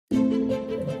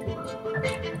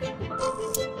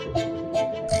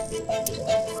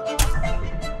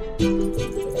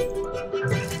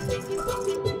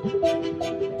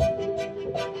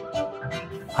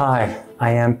Hi,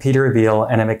 I am Pieter Abbeel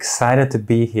and I'm excited to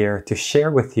be here to share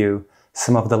with you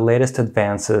some of the latest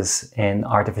advances in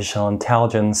artificial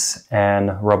intelligence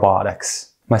and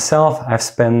robotics. Myself, I've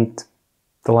spent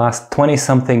the last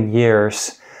 20-something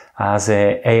years as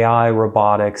an AI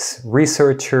robotics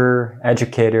researcher,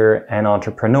 educator, and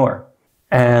entrepreneur.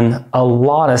 And a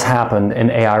lot has happened in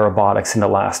AI robotics in the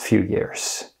last few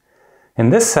years.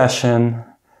 In this session,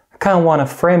 I kind of want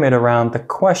to frame it around the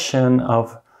question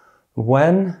of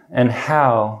when and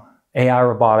how AI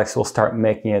robotics will start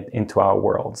making it into our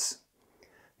worlds.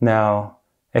 Now,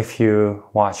 if you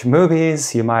watch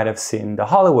movies, you might have seen the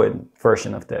Hollywood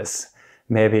version of this.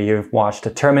 Maybe you've watched the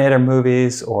Terminator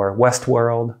movies or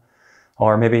Westworld,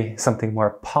 or maybe something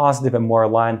more positive and more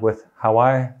aligned with how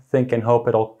I think and hope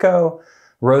it'll go,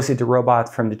 Rosie the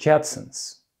Robot from the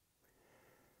Jetsons.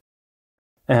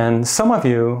 And some of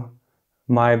you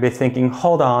might be thinking,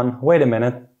 hold on, wait a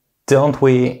minute, don't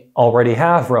we already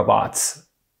have robots?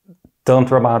 Don't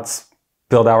robots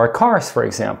build our cars, for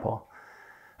example?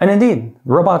 And indeed,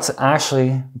 robots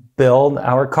actually build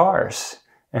our cars.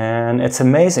 And it's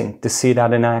amazing to see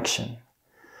that in action.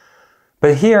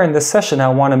 But here in this session, I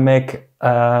want to make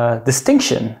a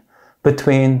distinction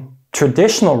between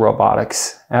traditional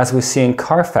robotics, as we see in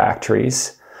car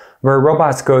factories, where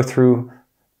robots go through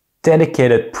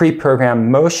dedicated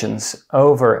pre-programmed motions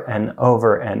over and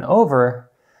over and over,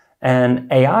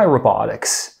 and AI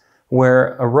robotics,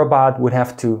 where a robot would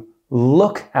have to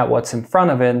look at what's in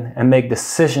front of it and make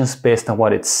decisions based on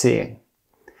what it's seeing.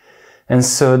 And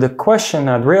so the question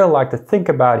I'd really like to think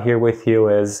about here with you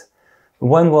is,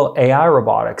 when will AI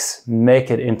robotics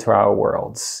make it into our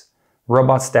worlds?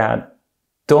 Robots that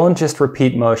don't just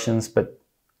repeat motions, but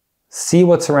see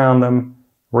what's around them,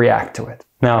 react to it.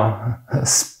 Now,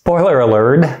 spoiler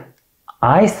alert,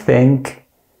 I think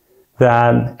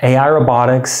that AI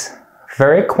robotics,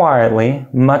 very quietly,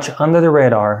 much under the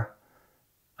radar,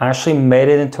 actually made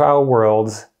it into our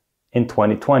worlds in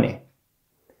 2020.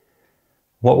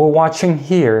 What we're watching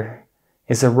here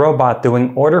is a robot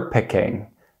doing order picking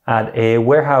at a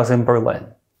warehouse in Berlin.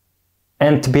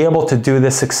 And to be able to do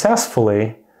this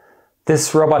successfully,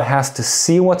 this robot has to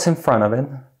see what's in front of it,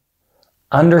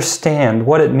 understand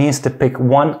what it means to pick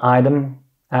one item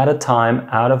at a time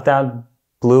out of that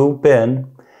blue bin,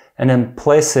 and then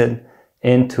place it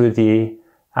into the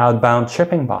outbound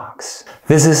shipping box.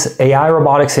 This is AI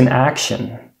robotics in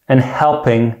action and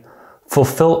helping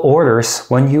fulfill orders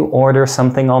when you order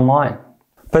something online.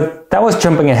 But that was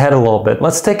jumping ahead a little bit.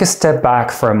 Let's take a step back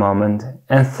for a moment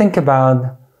and think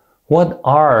about what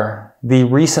are the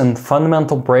recent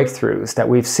fundamental breakthroughs that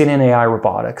we've seen in AI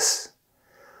robotics.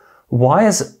 Why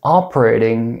is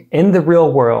operating in the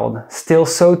real world still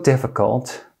so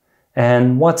difficult?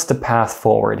 And what's the path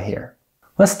forward here?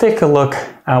 Let's take a look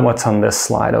at what's on this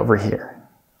slide over here.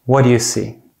 What do you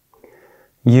see?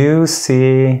 You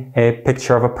see a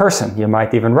picture of a person. You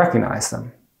might even recognize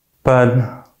them.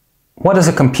 But what does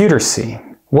a computer see?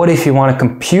 What if you want a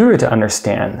computer to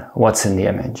understand what's in the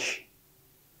image?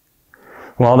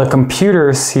 Well, the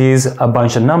computer sees a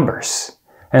bunch of numbers.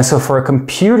 And so for a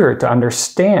computer to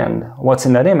understand what's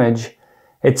in that image,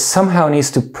 it somehow needs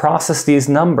to process these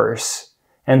numbers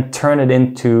and turn it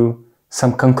into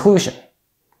some conclusion.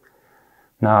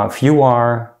 Now, if you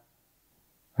are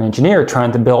an engineer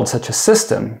trying to build such a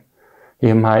system,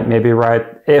 you might maybe write,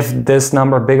 if this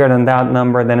number bigger than that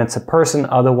number, then it's a person,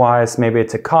 otherwise maybe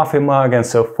it's a coffee mug, and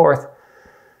so forth.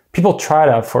 People try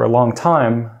that for a long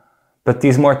time, but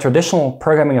these more traditional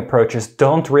programming approaches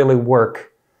don't really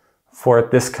work for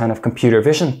this kind of computer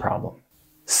vision problem.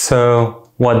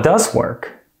 So what does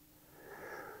work?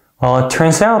 Well, it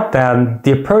turns out that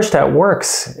the approach that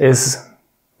works is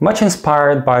much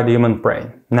inspired by the human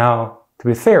brain. Now, to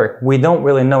be fair, we don't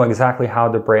really know exactly how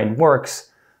the brain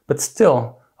works, but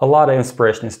still, a lot of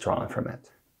inspiration is drawn from it.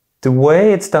 The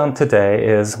way it's done today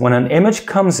is when an image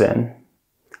comes in,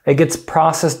 it gets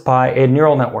processed by a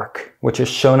neural network, which is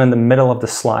shown in the middle of the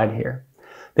slide here.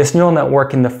 This neural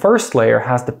network in the first layer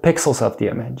has the pixels of the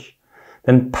image,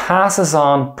 then passes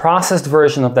on processed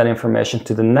version of that information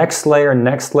to the next layer,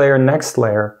 next layer, next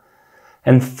layer,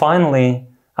 and finally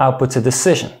outputs a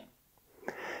decision.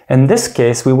 In this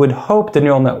case, we would hope the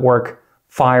neural network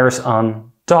fires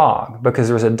on dog, because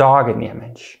there's a dog in the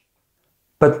image.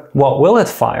 But what will it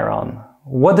fire on?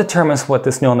 What determines what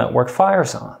this neural network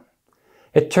fires on?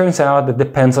 It turns out it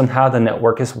depends on how the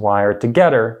network is wired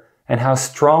together and how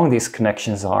strong these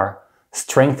connections are.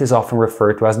 Strength is often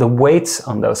referred to as the weights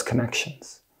on those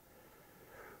connections.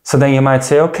 So then you might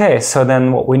say, okay, so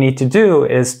then what we need to do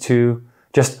is to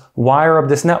just wire up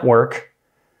this network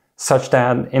such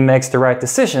that it makes the right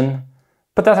decision,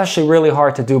 But that's actually really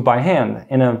hard to do by hand.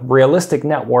 In a realistic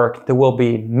network, there will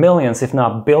be millions, if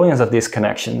not billions of these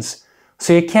connections.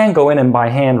 So you can't go in and by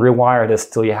hand rewire this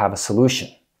till you have a solution.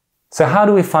 So how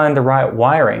do we find the right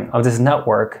wiring of this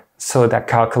network so that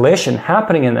calculation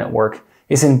happening in the network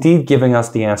is indeed giving us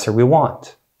the answer we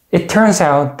want? It turns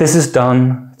out this is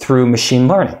done through machine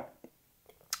learning.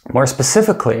 More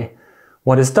specifically,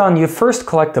 what is done, you first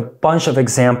collect a bunch of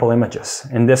example images.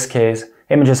 In this case,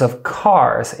 images of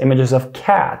cars, images of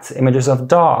cats, images of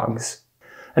dogs.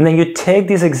 And then you take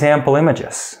these example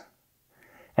images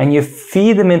and you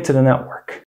feed them into the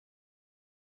network.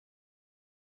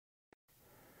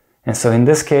 And so in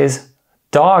this case,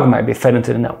 dog might be fed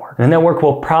into the network. The network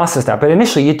will process that, but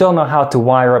initially you don't know how to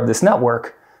wire up this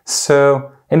network,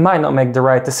 so it might not make the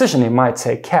right decision. It might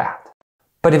say cat.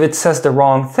 But if it says the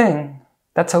wrong thing,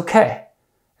 that's okay.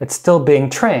 It's still being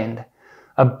trained.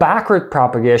 A backward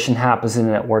propagation happens in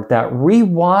the network that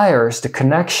rewires the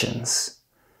connections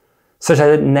such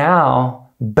that it now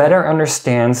better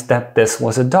understands that this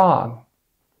was a dog.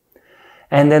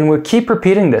 And then we keep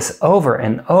repeating this over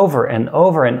and over and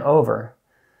over and over.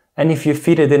 And if you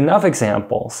feed it enough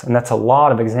examples, and that's a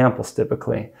lot of examples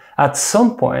typically, at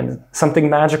some point something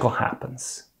magical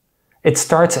happens. It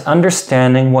starts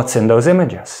understanding what's in those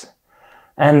images.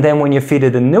 And then when you feed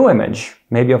it a new image,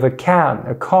 maybe of a cat,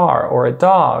 a car, or a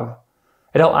dog,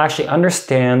 it'll actually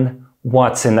understand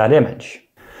what's in that image.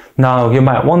 Now you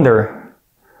might wonder,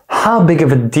 how big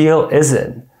of a deal is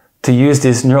it to use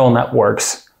these neural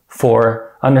networks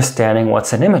for understanding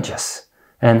what's in images?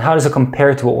 And how does it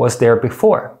compare to what was there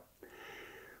before?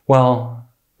 Well,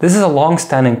 this is a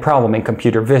long-standing problem in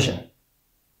computer vision.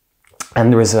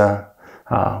 And there is a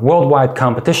worldwide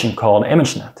competition called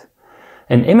ImageNet.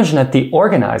 In ImageNet, the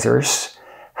organizers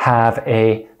have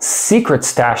a secret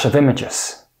stash of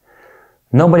images.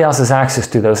 Nobody else has access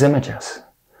to those images.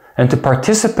 And to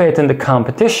participate in the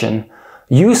competition,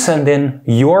 you send in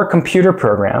your computer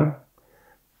program,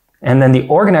 and then the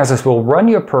organizers will run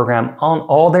your program on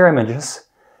all their images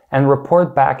and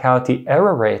report back out the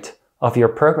error rate of your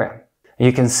program. And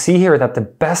you can see here that the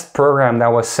best program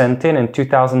that was sent in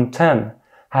 2010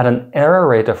 had an error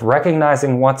rate of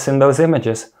recognizing what's in those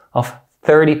images of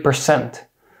 30%.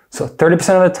 So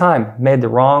 30% of the time made the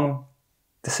wrong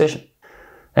decision.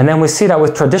 And then we see that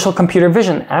with traditional computer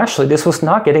vision, actually this was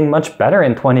not getting much better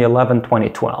in 2011,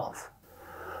 2012.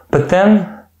 But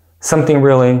then something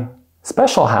really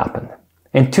special happened.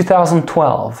 In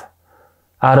 2012,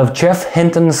 out of Jeff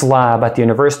Hinton's lab at the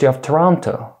University of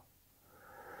Toronto,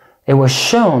 it was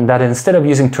shown that instead of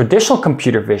using traditional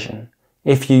computer vision,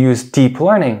 if you use deep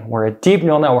learning, where a deep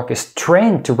neural network is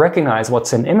trained to recognize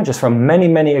what's in images from many,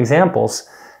 many examples,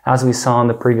 as we saw on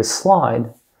the previous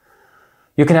slide,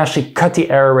 you can actually cut the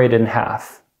error rate in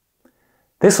half.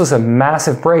 This was a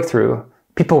massive breakthrough.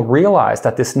 People realized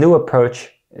that this new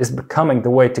approach is becoming the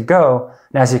way to go.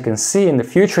 And as you can see in the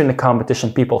future in the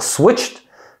competition, people switched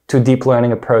to deep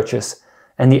learning approaches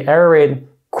and the error rate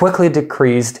quickly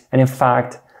decreased. And in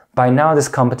fact, by now this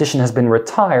competition has been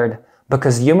retired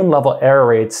because human-level error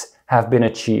rates have been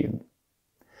achieved.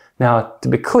 Now, to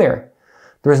be clear,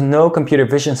 there is no computer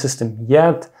vision system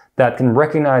yet that can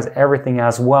recognize everything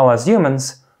as well as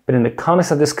humans, but in the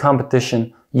context of this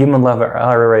competition, human-level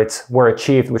error rates were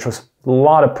achieved, which was a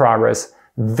lot of progress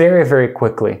very, very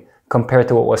quickly compared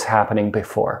to what was happening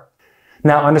before.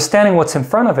 Now, understanding what's in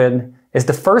front of it is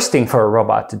the first thing for a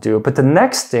robot to do, but the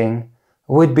next thing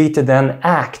would be to then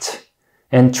act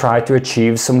and try to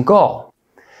achieve some goal.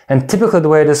 And typically the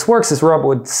way this works is the robot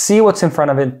would see what's in front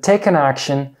of it, take an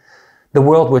action, the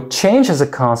world would change as a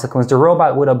consequence, the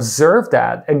robot would observe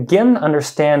that, again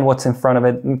understand what's in front of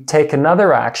it, and take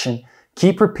another action,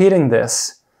 keep repeating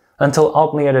this until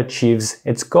ultimately it achieves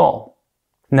its goal.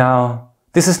 Now,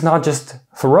 this is not just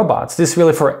for robots, this is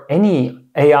really for any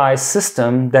AI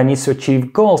system that needs to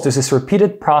achieve goals. There's this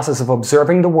repeated process of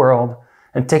observing the world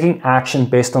and taking action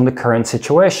based on the current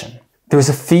situation. There's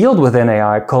a field within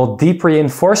AI called deep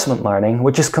reinforcement learning,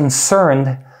 which is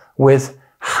concerned with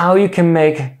how you can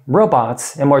make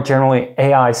robots, and more generally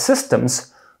AI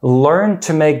systems, learn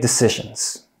to make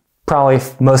decisions. Probably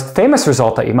the most famous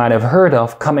result that you might have heard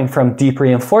of coming from deep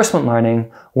reinforcement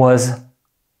learning was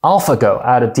AlphaGo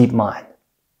out of DeepMind.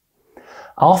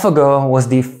 AlphaGo was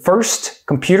the first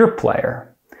computer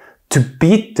player to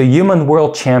beat the human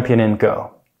world champion in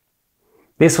Go.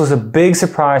 This was a big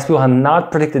surprise. People had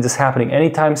not predicted this happening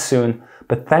anytime soon,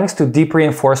 but thanks to deep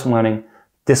reinforcement learning,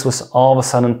 this was all of a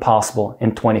sudden possible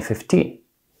in 2015.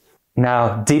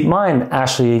 Now, DeepMind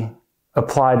actually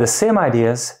applied the same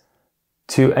ideas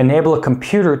to enable a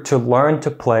computer to learn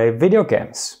to play video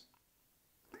games.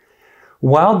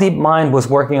 While DeepMind was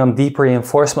working on deep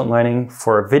reinforcement learning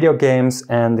for video games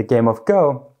and the game of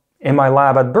Go, in my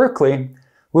lab at Berkeley,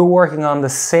 we were working on the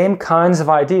same kinds of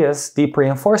ideas, deep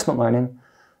reinforcement learning,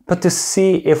 but to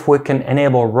see if we can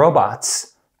enable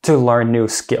robots to learn new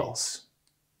skills.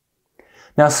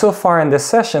 Now, so far in this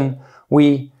session,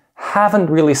 we haven't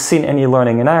really seen any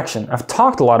learning in action. I've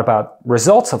talked a lot about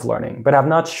results of learning, but I've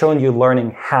not shown you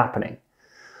learning happening.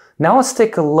 Now let's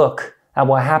take a look at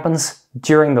what happens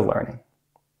during the learning.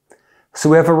 So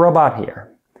we have a robot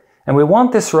here, and we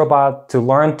want this robot to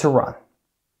learn to run.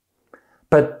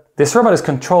 But this robot is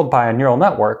controlled by a neural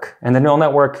network, and the neural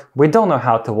network, we don't know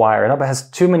how to wire it up. It has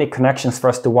too many connections for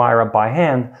us to wire up by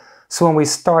hand. So when we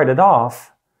start it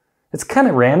off, it's kind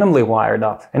of randomly wired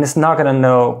up, and it's not going to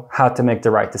know how to make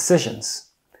the right decisions.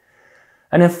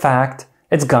 And in fact,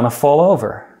 it's going to fall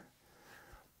over.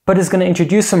 But it's going to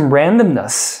introduce some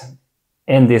randomness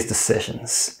in these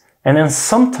decisions. And then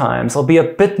sometimes it'll be a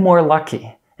bit more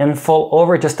lucky and fall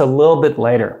over just a little bit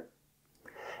later.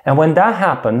 And when that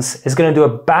happens, it's going to do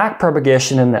a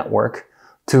backpropagation in the network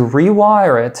to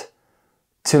rewire it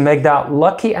to make that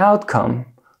lucky outcome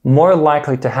more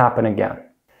likely to happen again.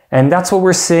 And that's what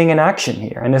we're seeing in action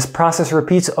here. And this process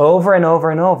repeats over and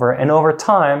over and over. And over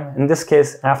time, in this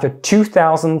case, after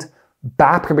 2,000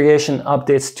 backpropagation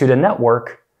updates to the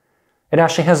network, it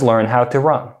actually has learned how to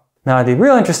run. Now, the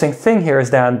real interesting thing here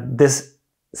is that this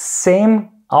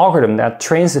same algorithm that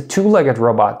trains the two-legged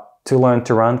robot to learn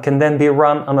to run can then be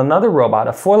run on another robot,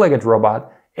 a four-legged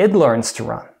robot. It learns to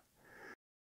run.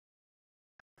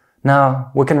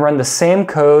 Now, we can run the same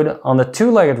code on the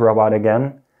two-legged robot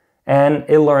again, and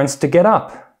it learns to get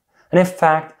up. And in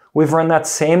fact, we've run that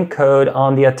same code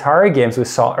on the Atari games we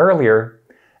saw earlier,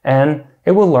 and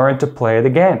it will learn to play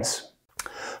the games.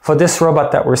 For this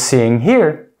robot that we're seeing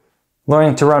here,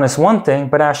 learning to run is one thing,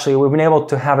 but actually we've been able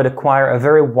to have it acquire a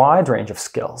very wide range of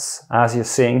skills, as you're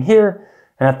seeing here.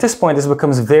 And at this point, this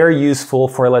becomes very useful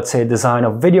for, let's say, design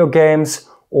of video games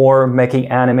or making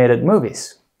animated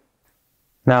movies.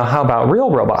 Now, how about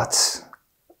real robots?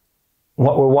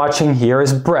 What we're watching here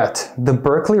is Brett, the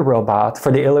Berkeley robot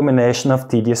for the elimination of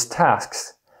tedious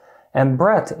tasks. And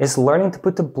Brett is learning to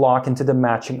put the block into the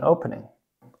matching opening.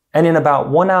 And in about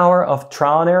 1 hour of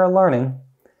trial and error learning,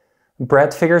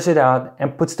 Brett figures it out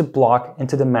and puts the block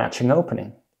into the matching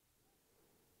opening.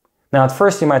 Now, at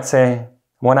first you might say,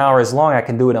 1 hour is long, I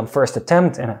can do it on first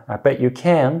attempt, and I bet you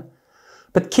can.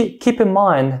 But keep in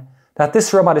mind that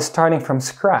this robot is starting from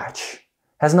scratch,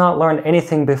 has not learned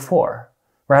anything before.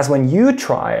 Whereas when you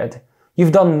try it,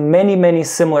 you've done many, many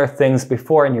similar things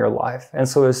before in your life. And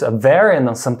so it's a variant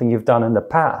on something you've done in the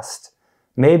past.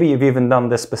 Maybe you've even done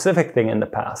this specific thing in the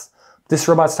past. This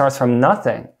robot starts from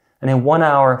nothing, and in 1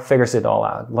 hour figures it all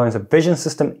out, learns a vision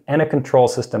system and a control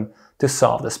system to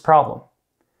solve this problem.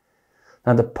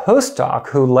 Now, the postdoc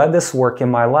who led this work in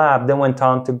my lab then went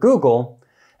on to Google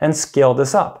and scaled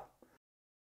this up.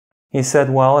 He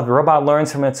said, well, if the robot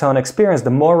learns from its own experience,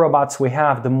 the more robots we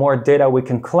have, the more data we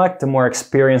can collect, the more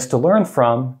experience to learn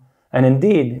from. And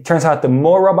indeed, it turns out the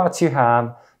more robots you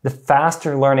have, the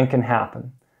faster learning can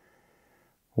happen.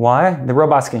 Why? The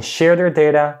robots can share their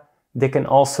data. They can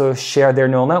also share their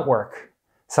neural network.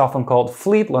 It's often called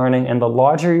fleet learning, and the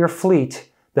larger your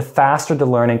fleet, the faster the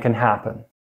learning can happen.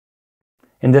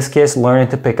 In this case, learning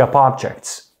to pick up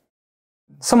objects.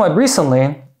 Somewhat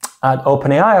recently, at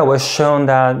OpenAI, it was shown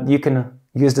that you can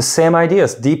use the same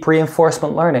ideas, deep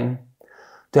reinforcement learning,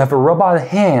 to have a robot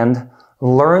hand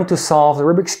learn to solve the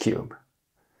Rubik's Cube.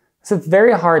 It's a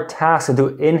very hard task to do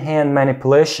in-hand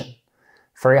manipulation.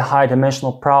 Very high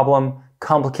dimensional problem,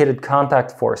 complicated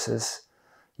contact forces,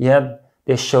 yet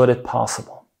they showed it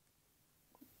possible.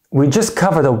 We just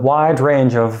covered a wide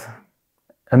range of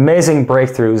amazing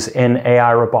breakthroughs in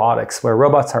AI robotics, where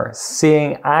robots are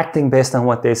seeing, acting based on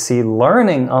what they see,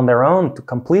 learning on their own to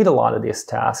complete a lot of these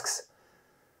tasks.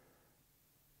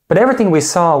 But everything we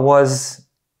saw was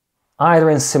either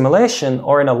in simulation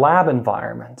or in a lab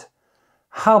environment.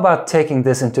 How about taking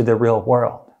this into the real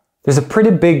world? There's a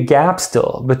pretty big gap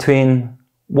still between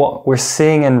what we're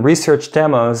seeing in research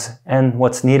demos and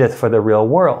what's needed for the real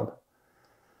world.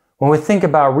 When we think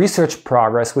about research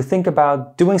progress, we think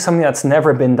about doing something that's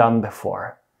never been done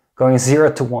before, going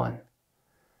 0 to 1.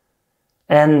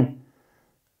 And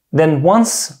then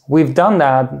once we've done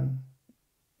that,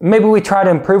 maybe we try to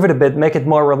improve it a bit, make it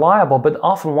more reliable, but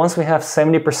often once we have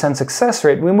 70% success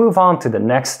rate, we move on to the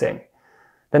next thing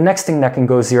that can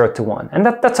go 0 to 1. And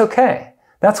that's okay.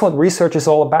 That's what research is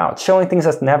all about, showing things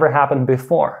that's never happened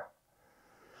before.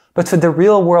 But for the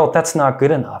real world, that's not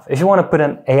good enough. If you want to put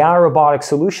an AI robotic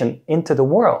solution into the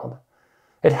world,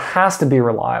 it has to be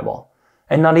reliable.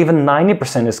 and not even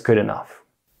 90% is good enough.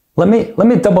 Let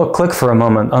me double click for a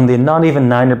moment on the not even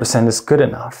 90% is good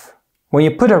enough. When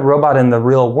you put a robot in the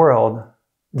real world,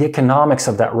 the economics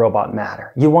of that robot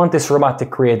matter. You want this robot to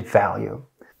create value.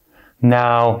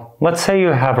 Now, let's say you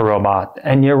have a robot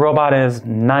and your robot is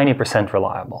 90%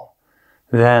 reliable.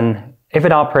 Then, if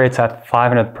it operates at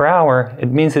 500 per hour,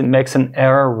 it means it makes an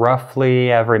error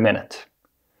roughly every minute.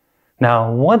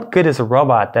 Now, what good is a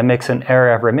robot that makes an error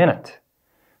every minute?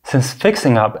 Since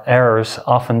fixing up errors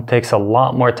often takes a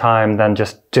lot more time than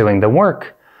just doing the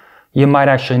work, you might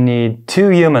actually need 2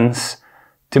 humans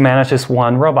to manage this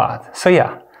one robot. So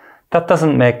yeah, that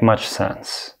doesn't make much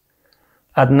sense.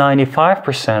 At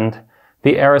 95%,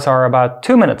 the errors are about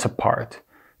 2 minutes apart.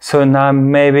 So now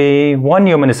maybe 1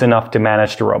 human is enough to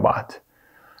manage the robot.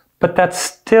 But that's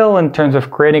still, in terms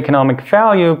of creating economic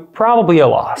value, probably a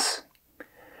loss.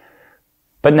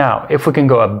 But now, if we can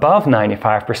go above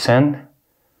 95%,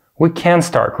 we can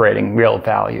start creating real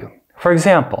value. For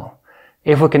example,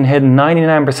 if we can hit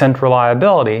 99%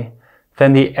 reliability,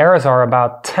 then the errors are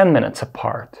about 10 minutes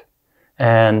apart.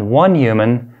 And 1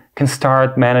 human can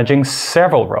start managing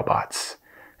several robots.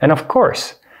 And of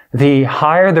course, the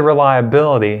higher the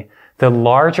reliability, the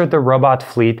larger the robot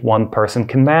fleet one person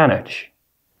can manage.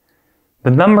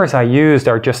 The numbers I used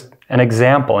are just an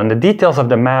example, and the details of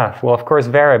the math will of course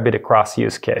vary a bit across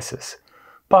use cases.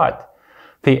 But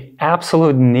the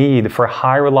absolute need for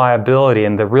high reliability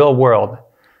in the real world,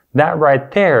 that right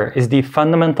there is the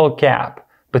fundamental gap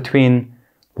between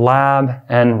lab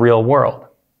and real world.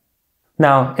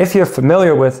 Now, if you're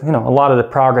familiar with a lot of the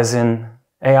progress in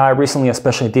AI recently,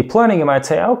 especially deep learning, you might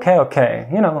say, okay,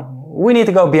 we need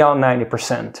to go beyond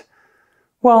 90%.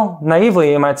 Well,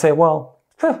 naively, you might say, well,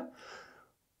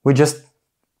 we just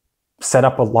set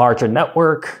up a larger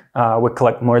network, we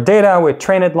collect more data, we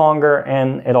train it longer,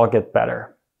 and it'll get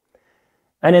better.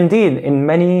 And indeed, in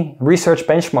many research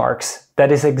benchmarks,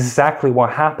 that is exactly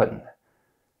what happened.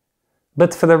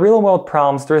 But for the real-world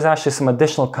problems, there's actually some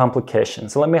additional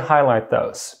complications, so let me highlight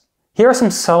those. Here are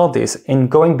some subtleties in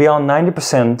going beyond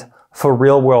 90% for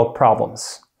real-world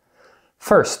problems.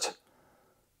 First,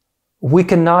 we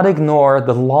cannot ignore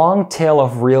the long tail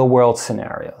of real-world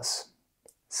scenarios.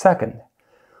 Second,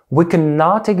 we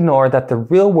cannot ignore that the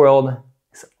real world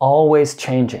is always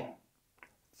changing.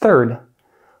 Third,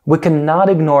 we cannot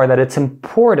ignore that it's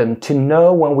important to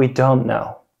know when we don't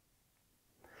know.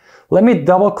 Let me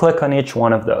double click on each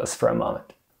one of those for a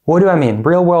moment. What do I mean?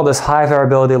 Real world is high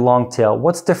variability, long tail.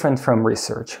 What's different from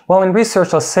research? Well, in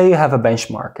research, let's say you have a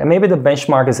benchmark, and maybe the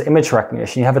benchmark is image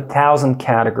recognition. You have 1,000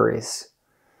 categories.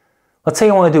 Let's say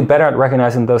you want to do better at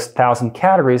recognizing those 1,000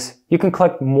 categories. You can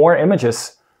collect more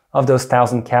images of those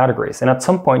 1,000 categories. And at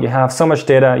some point, you have so much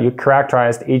data, you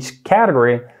characterized each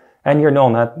category, and you're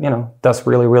known that, does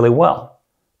really, really well.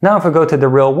 Now, if we go to the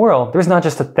real world, there's not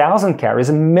just 1,000 categories,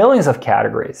 and millions of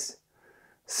categories.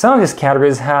 Some of these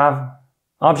categories have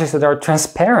objects that are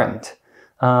transparent.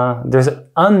 There's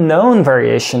unknown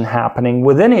variation happening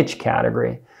within each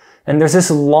category. And there's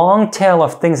this long tail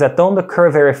of things that don't occur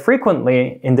very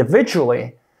frequently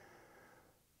individually.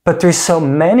 But there's so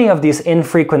many of these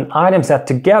infrequent items that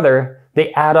together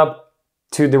they add up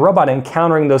to the robot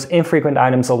encountering those infrequent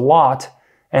items a lot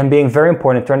and being very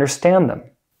important to understand them.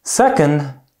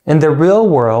 Second, in the real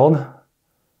world,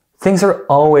 things are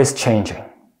always changing.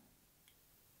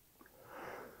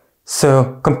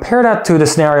 So compare that to the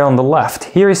scenario on the left.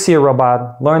 Here you see a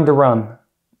robot learn to run.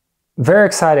 Very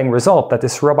exciting result that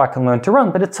this robot can learn to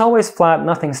run, but it's always flat,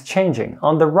 nothing's changing.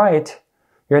 On the right,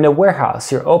 you're in a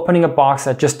warehouse, you're opening a box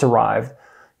that just arrived.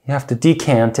 You have to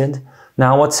decant it.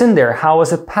 Now what's in there? How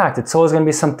is it packed? It's always going to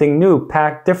be something new,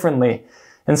 packed differently.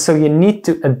 And so you need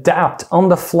to adapt on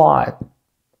the fly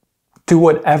to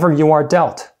whatever you are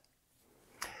dealt.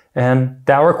 And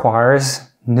that requires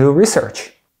new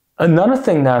research. Another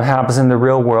thing that happens in the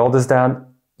real world is that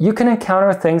you can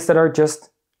encounter things that are just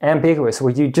ambiguous,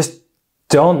 where you just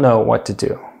don't know what to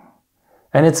do.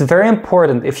 And it's very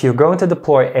important, if you're going to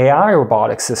deploy AI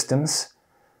robotic systems,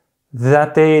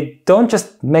 that they don't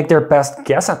just make their best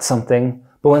guess at something,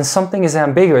 but when something is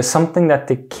ambiguous, something that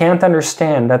they can't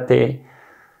understand, that they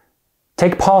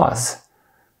take pause.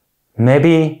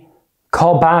 Maybe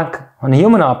call back on a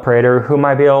human operator who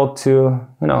might be able to,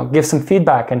 give some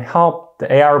feedback and help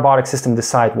the AI robotic system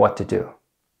decide what to do.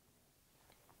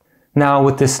 Now,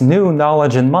 with this new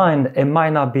knowledge in mind, it might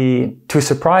not be too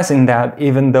surprising that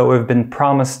even though we've been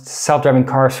promised self-driving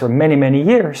cars for many, many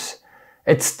years,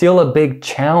 it's still a big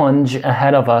challenge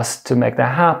ahead of us to make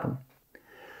that happen.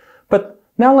 But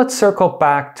now let's circle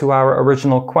back to our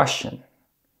original question.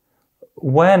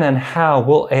 When and how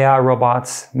will AI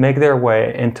robots make their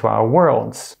way into our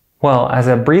worlds? Well, as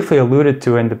I briefly alluded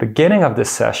to in the beginning of this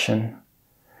session,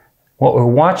 what we're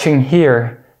watching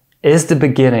here is the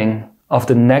beginning of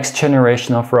the next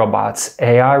generation of robots,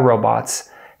 AI robots,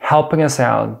 helping us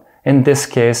out, in this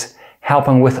case,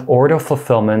 helping with order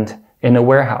fulfillment in a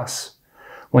warehouse.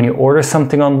 When you order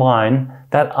something online,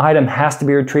 that item has to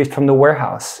be retrieved from the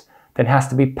warehouse, then has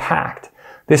to be packed.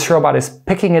 This robot is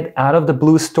picking it out of the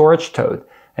blue storage tote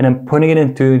and then putting it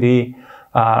into the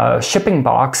shipping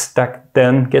box that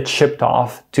then gets shipped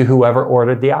off to whoever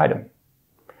ordered the item.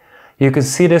 You can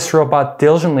see this robot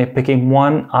diligently picking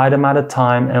one item at a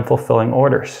time and fulfilling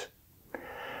orders.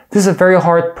 This is a very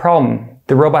hard problem.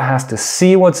 The robot has to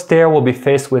see what's there, will be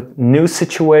faced with new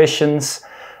situations,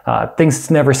 things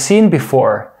it's never seen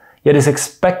before, yet is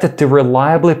expected to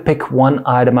reliably pick one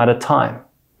item at a time.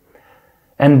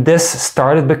 And this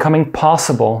started becoming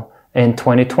possible in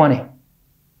 2020.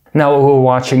 Now what we're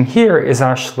watching here is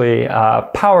actually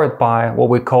powered by what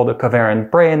we call the Covariant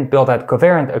brain, built at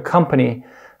Covariant, a company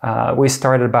we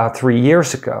started about 3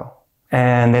 years ago.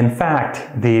 And in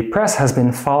fact, the press has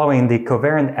been following the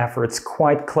Covariant efforts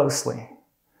quite closely.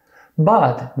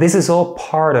 But this is all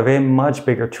part of a much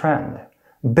bigger trend.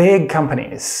 Big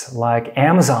companies like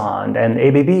Amazon and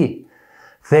ABB,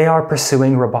 they are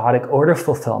pursuing robotic order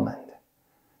fulfillment.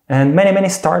 And many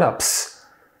startups,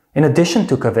 in addition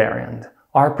to Covariant,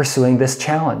 are pursuing this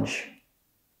challenge.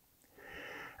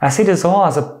 I see this all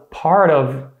as a part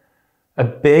of a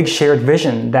big shared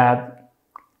vision that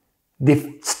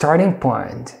the starting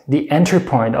point, the entry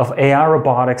point of AI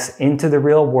robotics into the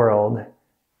real world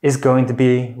is going to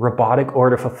be robotic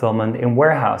order fulfillment in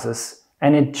warehouses,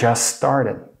 and it just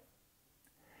started.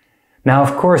 Now,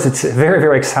 of course, it's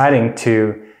very exciting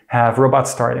to have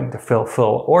robots starting to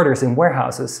fulfill orders in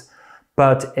warehouses,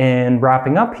 but in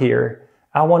wrapping up here,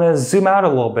 I want to zoom out a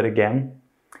little bit again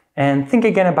and think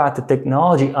again about the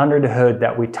technology under the hood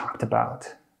that we talked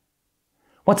about.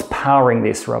 What's powering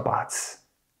these robots?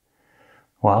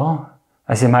 Well,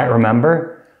 as you might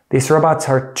remember, these robots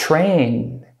are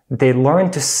trained. They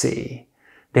learn to see.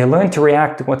 They learn to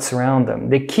react to what's around them.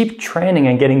 They keep training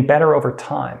and getting better over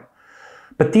time.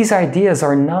 But these ideas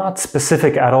are not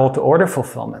specific at all to order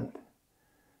fulfillment.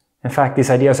 In fact, these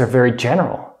ideas are very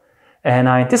general. And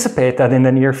I anticipate that in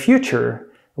the near future,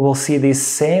 we'll see these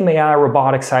same AI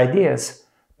robotics ideas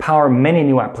power many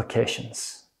new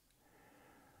applications.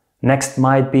 Next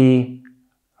might be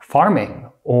farming,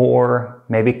 or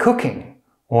maybe cooking,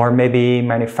 or maybe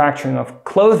manufacturing of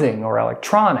clothing or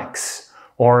electronics,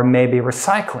 or maybe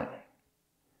recycling.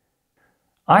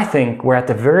 I think we're at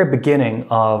the very beginning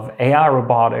of AI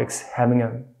robotics having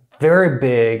a very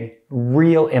big,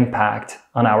 real impact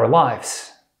on our lives.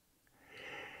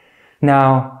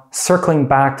 Now, circling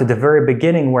back to the very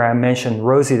beginning where I mentioned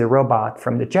Rosie the robot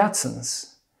from the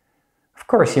Jetsons, of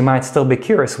course, you might still be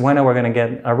curious, when are we going to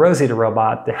get a Rosie the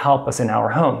robot to help us in our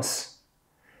homes?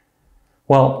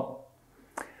 Well,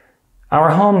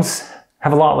 our homes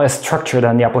have a lot less structure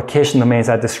than the application domains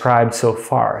I described so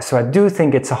far. So I do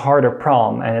think it's a harder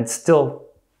problem, and it's still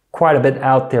quite a bit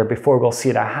out there before we'll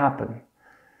see that happen.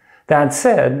 That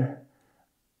said,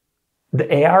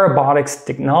 the AI robotics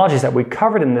technologies that we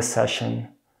covered in this session,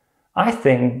 I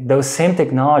think those same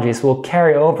technologies will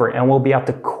carry over and will be at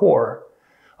the core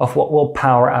of what will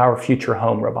power our future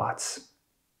home robots.